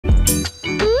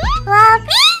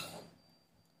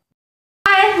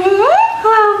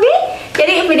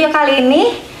kali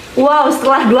ini, wow,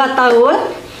 setelah 2 tahun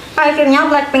akhirnya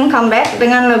Blackpink comeback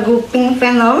dengan lagu Pink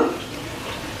Venom.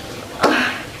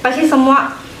 Pasti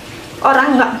semua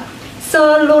orang, nggak,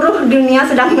 seluruh dunia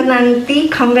sedang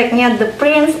menanti comebacknya the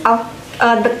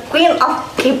queen of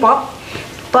K-pop,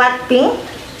 Blackpink.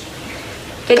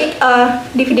 Jadi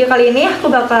di video kali ini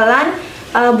aku bakalan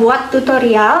buat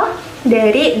tutorial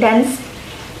dari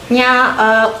dance-nya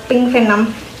Pink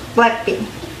Venom Blackpink.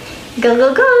 Go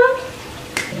go go!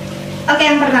 Oke,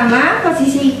 yang pertama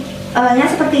posisinya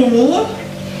seperti ini,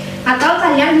 atau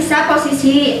kalian bisa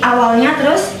posisi awalnya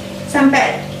terus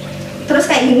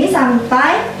kayak gini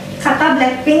sampai kata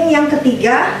Blackpink yang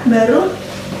ketiga, baru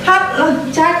hop,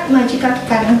 loncat, maju kaki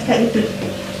kanan kayak itu.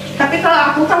 Tapi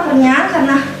kalau aku covernya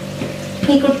karena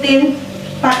ngikutin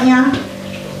partnya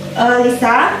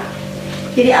Lisa,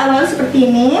 jadi awal seperti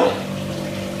ini,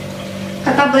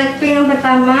 kata Blackpink yang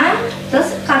pertama,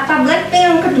 terus kata Blackpink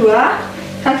yang kedua,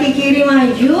 kaki kiri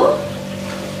maju,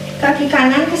 kaki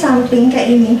kanan ke samping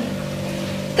kayak ini.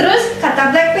 Terus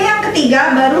kata Blackpink yang ketiga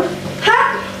baru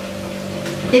hop,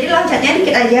 jadi loncatnya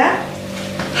dikit aja,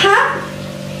 hop,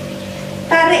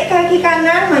 tarik kaki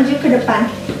kanan maju ke depan,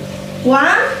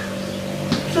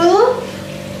 1, 2,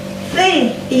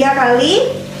 3, 3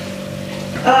 kali.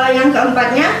 Yang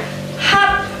keempatnya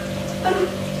hop,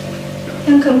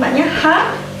 yang keempatnya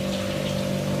hop,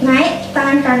 naik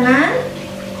tangan kanan,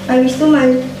 habis itu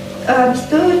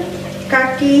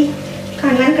kaki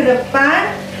kanan ke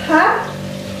depan, hop,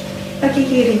 kaki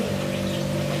kiri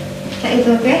kayak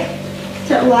itu. Oke,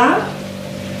 coba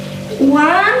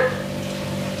ulang,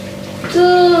 1,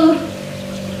 2,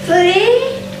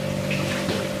 3,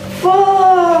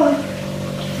 4,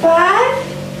 5,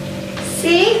 6,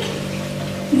 7,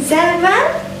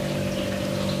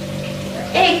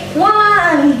 8,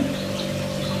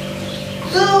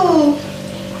 1, 2,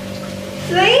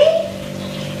 3,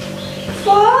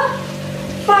 4,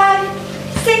 5,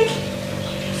 6,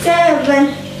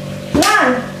 7, 1,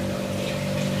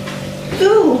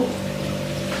 2,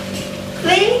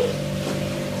 3,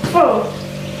 4.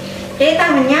 Jadi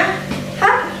tangannya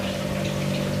hop,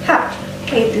 hop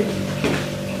kayak itu,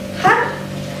 hop,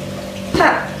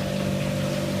 hop.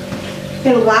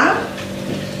 Ulang,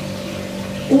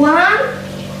 1,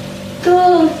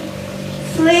 2,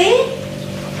 3,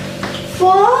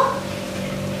 4,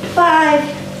 5,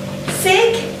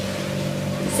 6,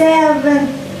 7,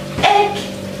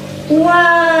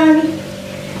 8,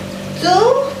 1,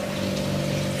 2,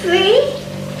 3,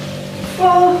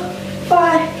 4,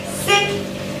 5,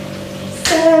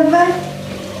 6, 7,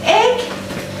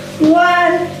 8,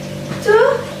 1,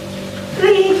 2,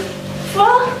 3,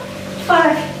 4,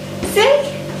 5, 6,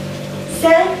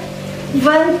 7,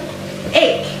 8.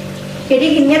 Jadi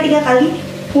gininya 3 kali,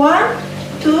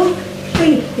 1, 2,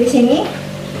 3 di sini.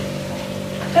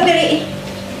 Kan dari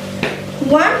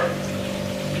 1, 2,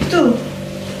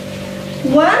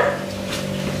 1,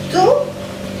 2,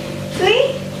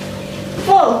 3,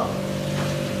 4,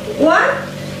 1,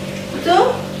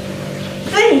 2,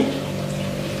 3,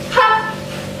 hop,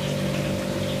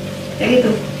 kayak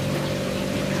gitu.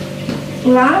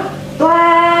 Ulang,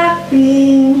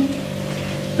 Blackpink,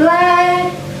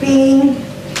 Blackpink,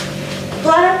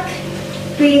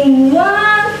 Blackpink, 1,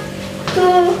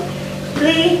 2,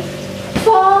 3,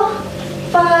 4,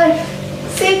 5,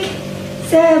 6,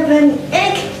 7, 8,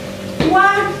 1,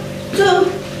 2,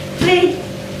 3,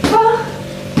 4,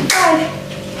 5,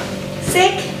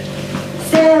 6,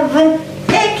 7, 8,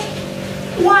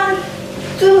 1,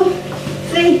 2,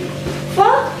 3,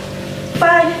 4,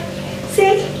 5,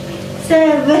 6,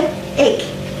 7, 8.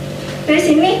 Dari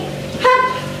sini hop,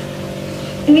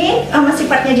 ini masih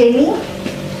partnya Jenny,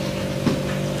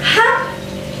 hop,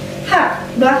 hop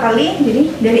 2 kali. Jadi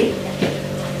dari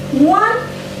 1,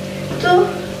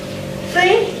 2,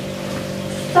 3,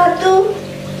 1,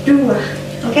 2.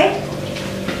 Oke,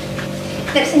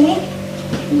 dari sini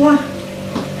 1,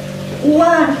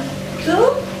 2,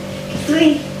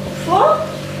 3, 4,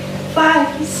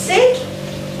 5, 6, 7,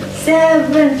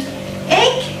 8,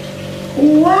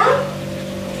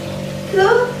 1,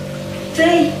 2,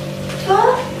 3,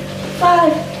 4,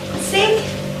 5, 6,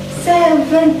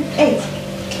 7, 8.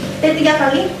 Dari 3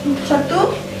 kali,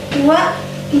 1, 2,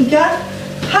 3,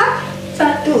 hop,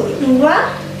 1, 2,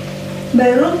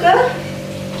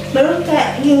 baru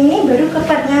kayak gini, baru ke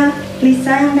partnya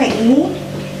Lisa yang kayak ini,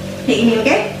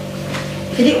 oke?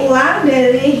 Jadi ulang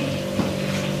dari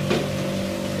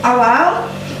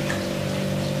awal,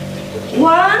 1,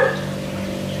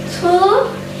 2,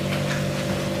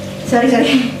 sorry, 1,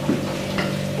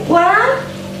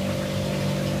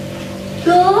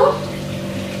 2,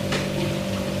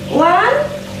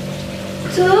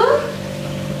 1,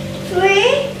 2,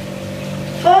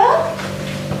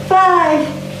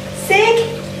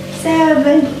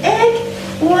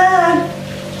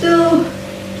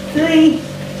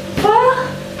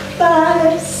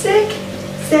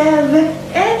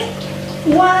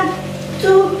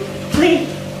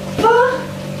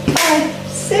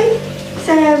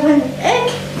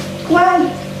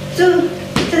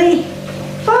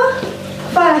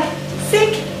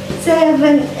 7,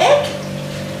 8.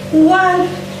 1,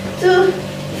 2,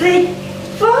 3,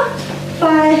 4,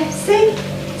 5, 6,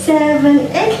 7,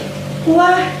 8.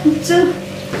 1, 2,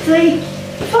 3,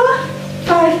 4,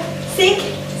 5, 6,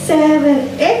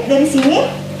 7, 8. Dari sini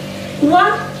 1,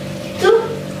 2,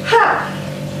 hop.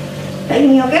 Kayak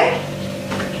gini, oke?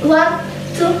 1,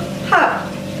 2, hop.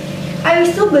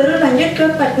 Habis itu baru lanjut ke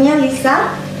partnya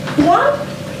Lisa. 1,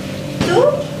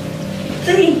 2,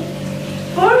 3,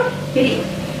 4. Jadi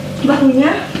bahunya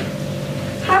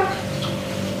hop,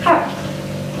 hop,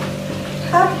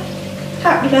 hop,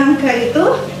 hop. Dipegang kayak itu.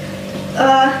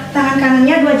 Tangan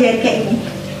kanannya 2 jari kayak ini.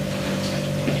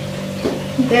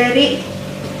 Dari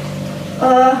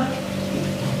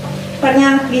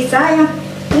partnya Lisa yang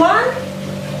 1,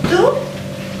 2,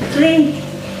 3,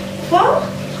 4,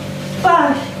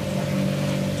 5.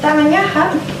 Tangannya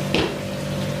hop.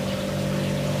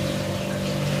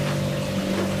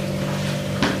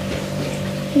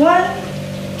 1,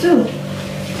 2,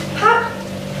 hop,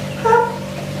 hop.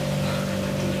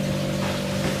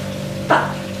 Tak.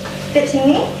 Dari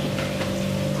sini.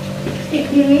 Di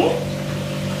sini.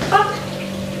 Hop.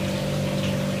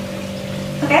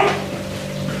 Oke.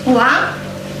 Ulang.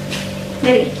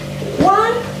 Dari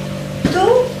 1,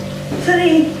 2,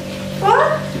 3,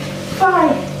 4,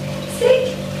 5,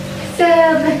 6, 7,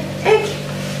 8.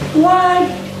 1,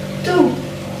 2.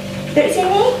 Dari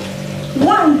sini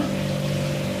 1,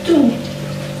 2.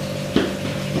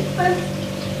 1,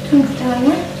 2.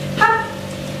 Tangannya hop,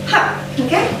 hop.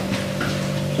 Oke.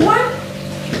 1,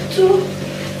 2,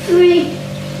 3,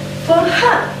 4,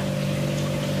 hop.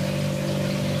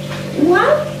 1,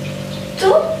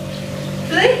 2,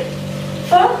 3,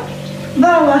 4.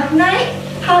 Bawah naik,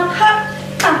 hop, hop,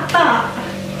 tata.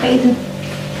 Kayak itu.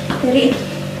 Jadi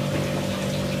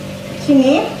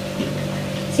sini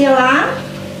silang,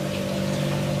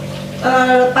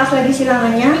 lepas lagi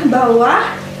silangannya,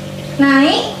 bawah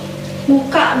naik,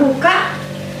 buka, buka,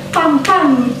 pam,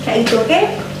 pam. Kayak itu, oke?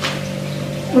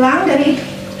 Ulang dari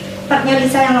partnya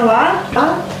Lisa yang awal.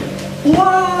 1,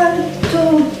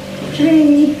 2,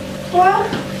 3, 4,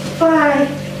 5,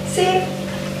 6,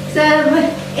 7,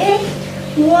 8.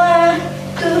 1,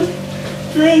 2,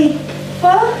 3,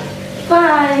 4,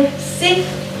 5, 6, 7,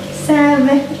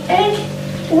 8.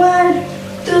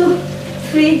 1, 2,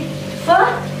 3,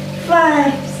 4,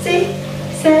 5, 6,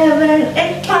 7,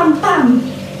 8. Pam, pam.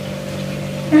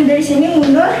 Nah, dari sini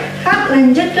mundur, hop,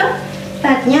 lanjut ke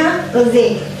partnya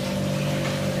Z.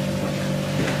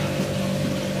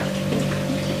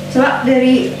 Coba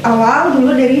dari awal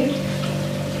dulu, dari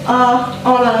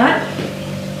awal banget.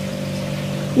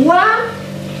 1,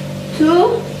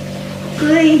 2,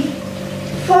 3,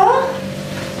 4,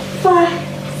 5,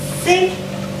 6,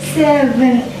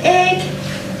 7, 8.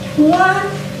 1,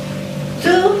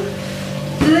 2,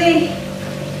 3,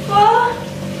 4,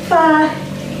 5,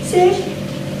 6,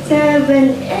 7,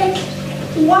 8.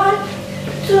 1,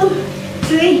 2,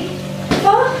 3,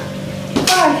 4,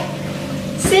 5,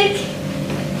 6,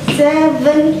 7,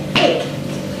 8.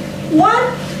 1,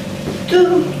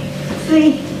 2,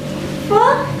 3,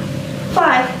 4,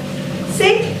 5,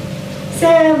 6,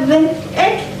 7,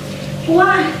 8.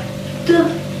 1,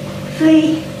 2,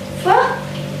 3, 4,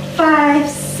 5,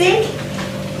 6, 7,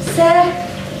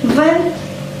 8.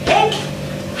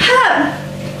 Hop.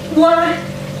 1,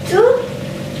 2,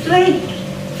 3,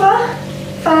 4,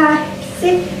 5,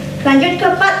 6. Lanjut ke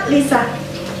part Lisa.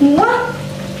 1,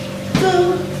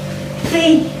 2,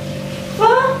 3,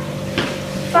 4,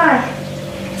 5,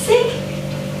 6,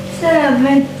 7,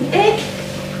 8.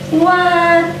 1,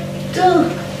 2,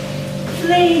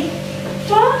 3,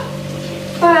 4,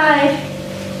 5,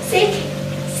 6,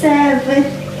 7,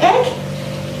 8.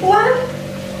 1,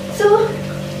 2,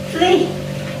 3,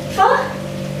 4,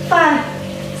 5,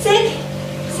 6,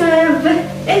 7,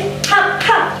 8. Hop,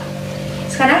 hop.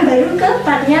 Sekarang baru ke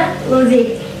partnya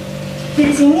Luzi.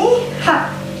 Dari sini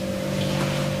hop.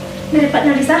 Dari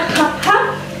partnya Lisa, hop, hop.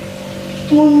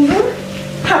 Mundur,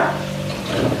 hop.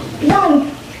 1.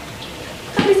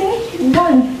 Kan di sini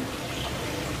 1,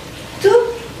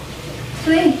 2,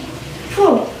 3,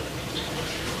 4.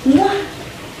 1,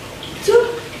 2,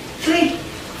 3,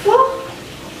 4.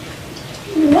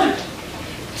 1,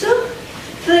 2,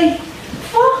 3,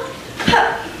 4. Hop.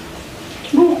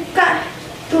 Buka,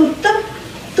 tutup,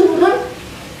 turun,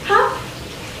 hop,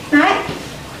 naik,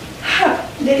 hop.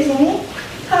 Dari sini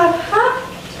hop, hop,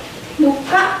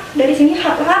 buka. Dari sini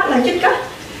hop, hop. Lanjut ke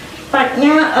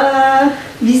partnya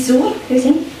bisu. Dari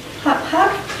sini hop,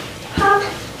 hop, hop,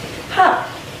 hop.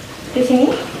 Di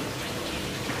sini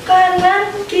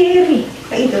kanan kiri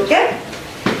kayak itu, oke?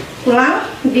 Ulang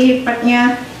di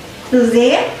partnya Z.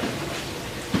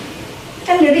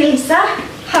 Kan dari Lisa.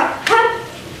 Hap, hap,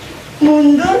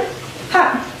 mundur,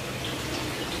 hap.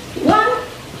 1,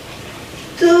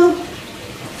 2,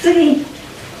 3,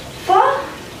 4,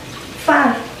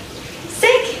 5,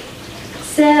 6,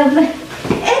 7, 8.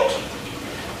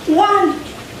 1,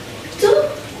 2,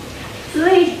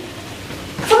 3,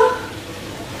 4,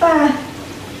 5,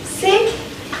 6,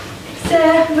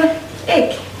 7,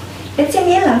 8. Dari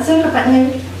sini langsung ke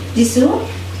partnya Jisoo.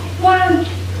 1,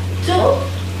 2,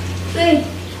 3,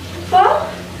 4,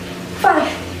 5,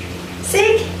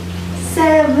 6,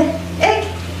 7, 8.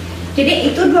 Jadi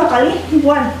itu 2 kali. 1,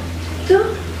 2,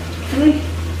 3,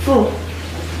 4.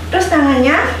 Terus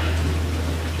tangannya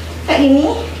kayak gini,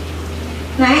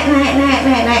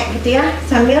 naik gitu ya,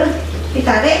 sambil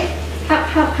ditarik, hap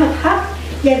hap hap hap,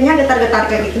 jadinya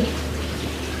getar-getar kayak gitu.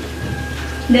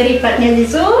 Dari partnya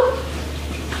Jisoo.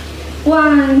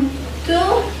 1,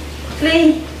 2,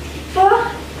 3,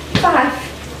 4, 5,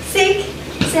 6,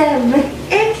 7, 8.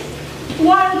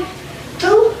 1,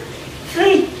 2,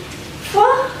 3,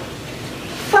 4,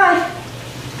 5,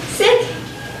 6,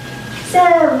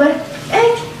 7, 8.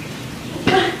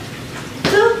 1,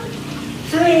 2,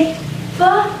 3,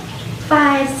 4,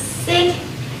 5, 6.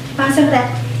 Langsung gerak.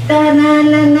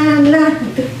 Tananana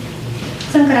gitu.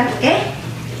 Langsung gerak, oke?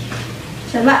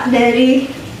 Coba dari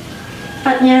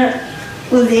partnya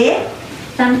Uze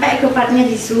sampai ke partnya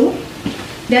Jisoo.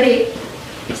 Dari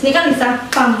sini kan bisa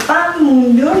pam-pam,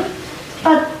 mundur,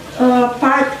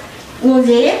 part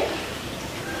Uze.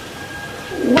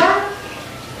 1,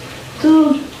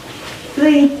 2,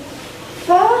 3,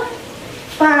 4,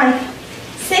 5,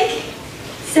 6,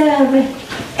 7,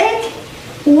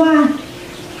 8. 1,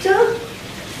 2,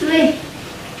 3,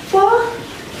 4,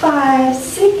 5,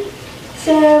 6,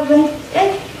 7,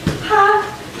 8. Hop,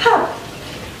 hop.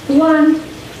 1,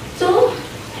 2,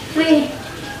 3,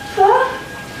 4,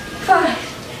 5,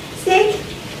 6,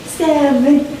 7,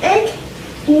 8.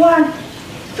 1,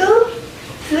 2,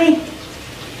 3,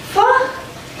 4,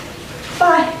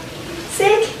 5,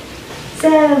 6,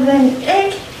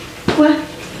 7, 8.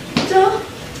 1,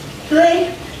 2, 3,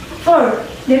 4.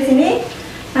 Dari sini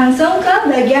langsung ke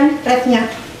bagian refnya.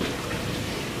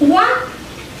 1,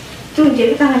 2,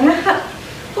 jadi tangannya hap.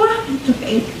 1, 2,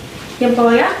 kayak ini. Yang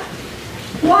bawah ya.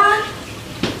 1,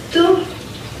 2,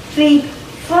 3,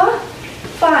 4,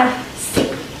 5, 6,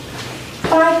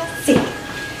 5, 6.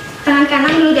 Tangan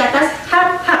kanan dulu di atas,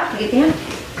 hap hap gitu ya.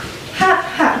 Hap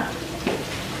hap.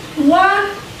 1,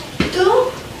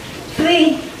 2,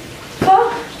 3,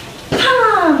 4,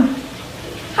 pam.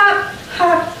 Hap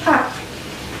hap hap.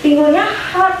 Pinggulnya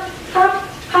hap hap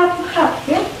hap hap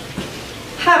ya.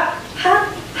 Hap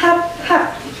hap hap hap.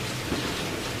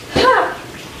 Hap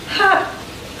hap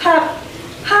hap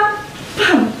hap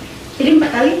pam. Jadi 4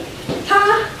 kali. Ha.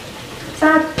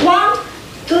 1,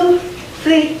 2,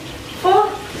 3, 4,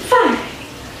 5,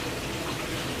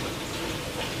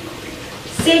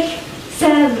 6,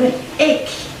 7, 8.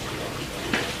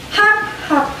 Hap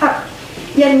hap hap.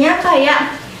 Jadinya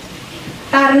kayak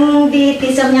taring di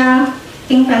t-shirtnya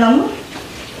Pink Venom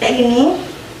kayak gini.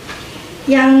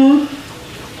 Yang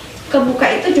kebuka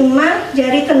itu cuma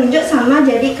jari telunjuk sama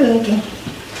jari kelingking.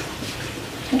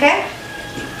 Oke?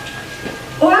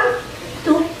 1,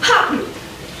 2, hop.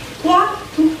 1,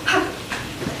 2, hop.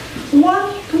 1,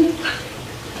 2, hop.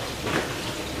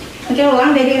 Oke,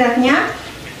 ulang dari refnya.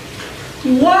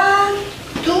 1,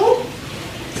 2,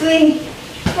 3,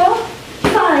 4,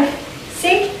 5,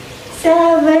 6,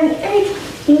 7,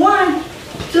 8.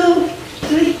 1, 2,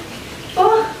 3,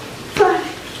 4,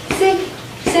 5,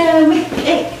 6,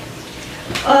 7,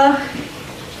 8.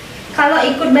 Kalau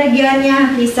ikut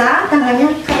bagiannya Lisa,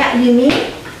 tangannya kayak gini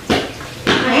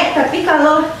naik, tapi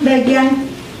kalau bagian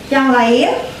yang lain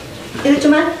itu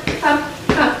cuma hap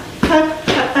hap hap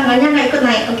hap, tangannya nggak ikut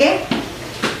naik. Oke?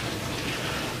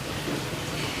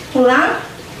 Ulang.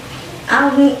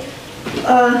 1,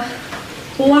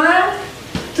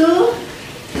 2,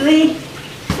 3,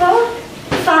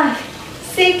 4,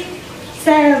 5,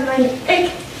 6, 7,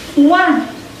 8.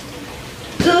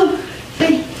 1, 2,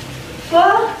 3,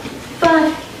 4,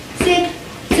 5,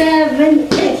 6,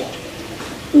 7,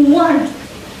 8.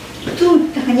 1,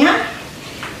 2, tangannya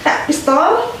kayak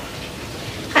pistol,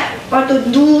 kayak waktu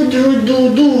du.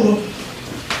 1,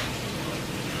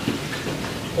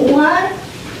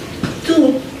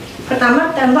 2.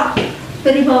 Pertama tembak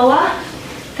dari bawah,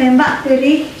 tembak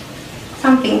dari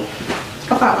samping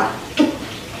kepala.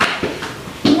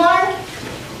 1,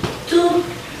 2,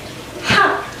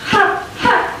 hap hap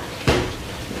hap.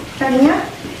 Tadinya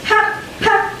hap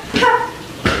hap hap.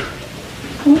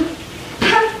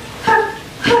 Hap hap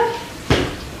hap.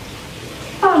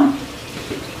 Pam.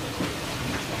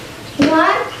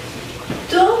 1,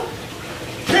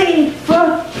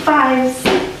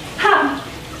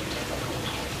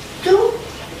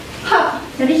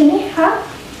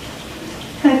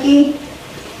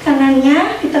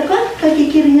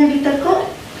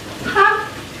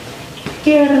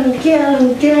 4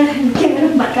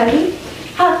 kali.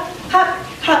 Hap, hap,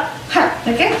 hap, hap.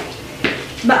 Oke?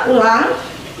 Coba ulang.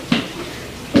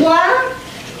 1,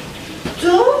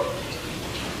 2,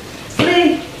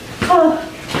 3, 4,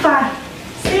 5,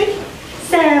 6,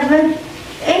 7,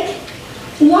 8.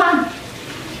 1,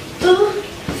 2,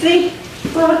 3,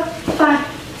 4, 5,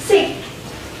 6.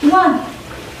 1,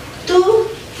 2,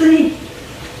 3,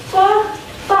 4,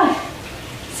 5,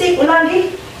 6. Ulang lagi.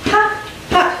 Hap,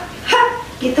 hap, hap.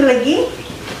 Gitu lagi.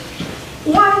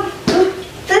 1, 2,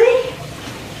 3,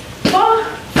 4,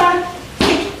 5,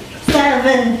 6,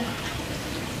 7.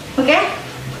 Oke?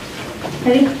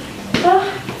 Jadi 4,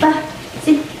 5,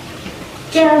 6.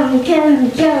 Jam.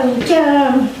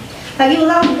 Lagi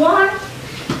ulang. 1,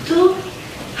 2,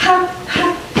 hap,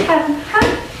 hap, hap, hap.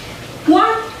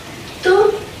 1,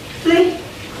 2, 3,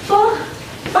 4,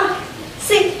 5,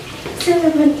 6,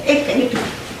 7, 8. Kayak gitu.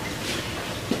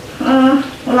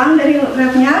 Ulang dari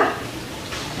rapnya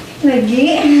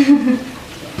lagi.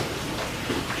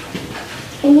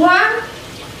 1,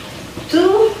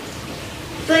 2,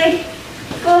 3,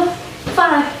 4,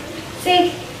 5,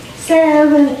 6,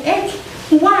 7, 8.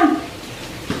 1,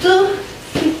 2,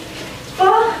 3,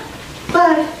 4,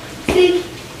 5, 6,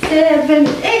 7,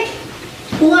 8.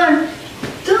 1,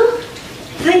 2,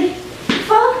 3,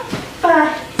 4, 5,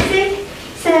 6,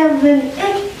 7,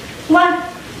 8. 1,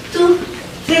 2,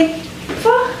 3,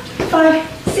 4, 5,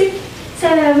 6,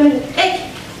 7, 8.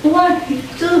 1,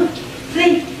 2,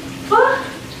 3, 4,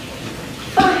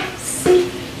 5, 6,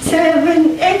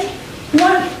 7, 8.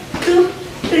 1, 2,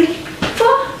 3,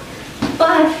 4,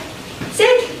 5,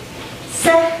 6,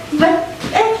 7,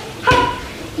 8.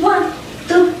 1,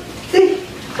 2, 3,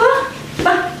 4,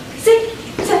 5, 6,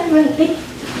 7, 8.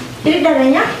 Jadi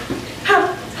dadanya hap,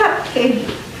 hap, kayak gini.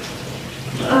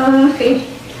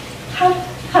 Hap,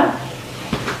 hap.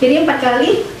 Jadi 4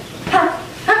 kali. Hap,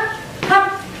 hap, hap,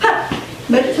 hap.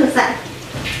 Baru selesai.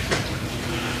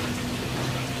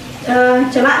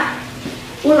 Coba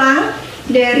ulang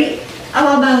dari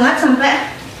awal banget sampai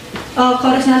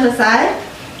chorusnya selesai.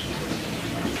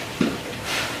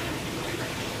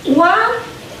 1,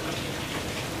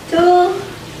 2,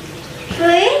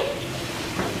 3,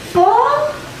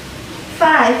 4,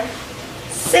 5,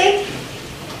 6,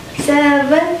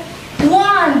 7.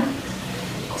 1,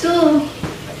 2,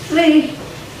 3,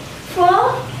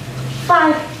 4,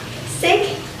 5,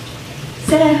 6,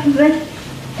 7,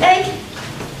 8.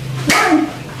 1,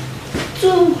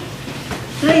 2,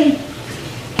 3,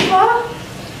 4,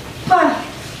 5,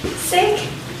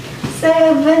 6,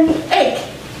 7, 8.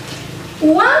 1,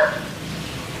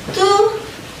 2,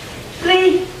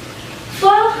 3,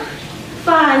 4,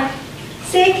 5,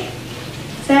 6,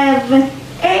 7,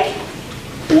 8.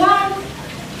 1,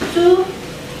 2,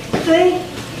 3,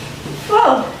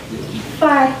 4,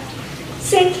 5,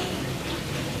 6,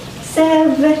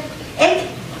 7, 8.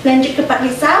 Lanjut ke part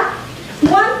bisa. 1,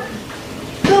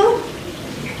 2,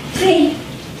 3,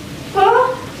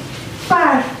 4,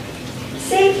 5,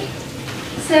 6,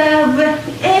 7,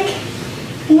 8.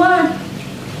 1,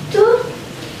 2,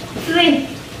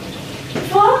 3,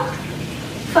 4,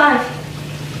 5,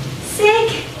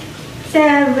 6,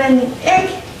 7,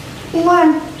 8.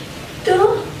 1,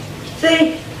 2,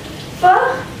 3,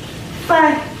 4,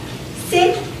 5,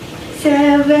 6,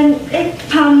 7, 8.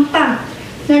 Pam, pam.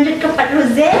 Lanjut ke part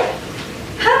rose.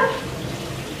 Hap.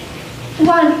 1,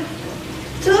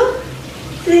 2,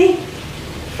 3,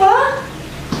 4,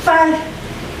 5,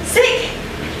 6,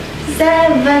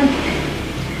 7,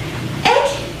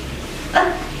 8.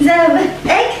 7,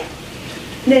 8.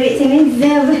 Dari sini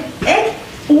 7, 8.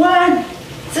 1,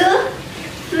 2,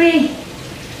 3,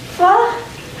 4,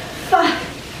 5,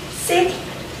 6,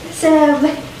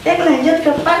 7, 8. Lanjut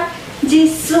ke part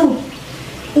Jisoo.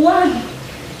 1,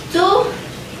 2,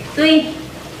 3,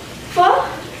 4,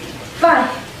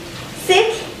 5,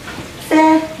 6,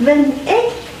 7,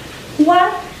 8.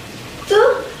 1,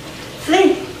 2,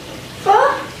 3,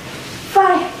 4,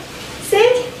 5,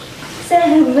 6,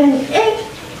 7, 8.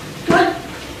 1,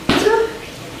 2,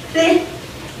 3,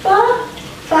 4,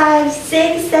 5,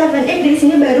 6, 7, 8. Dari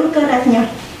sini baru ke refnya.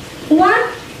 1,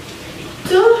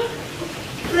 2,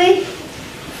 3,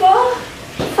 4,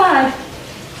 5,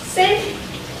 6,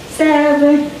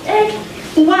 7, 8.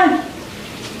 1,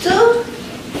 2,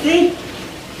 3,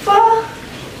 4,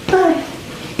 5,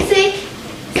 6,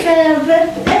 7,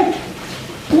 8.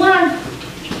 1,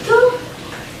 2,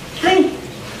 3,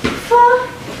 4,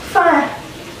 5,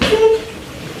 6,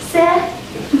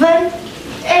 7,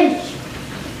 8.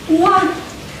 1,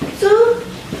 2,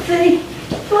 3,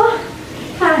 4,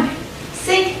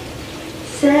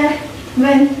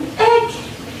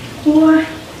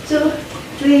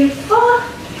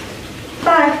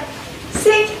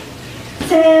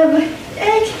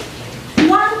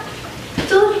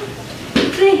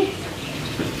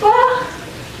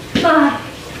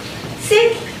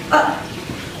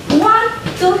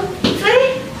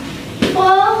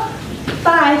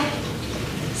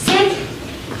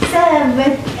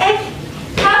 7, 8,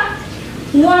 hop.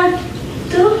 1,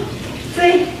 2,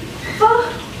 3, 4,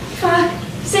 5,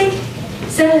 6,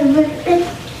 7, 8,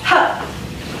 hop.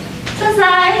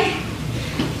 Selesai.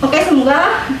 Oke,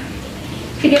 semoga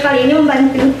video kali ini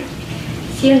membantu.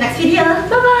 See you next video.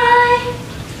 Bye bye.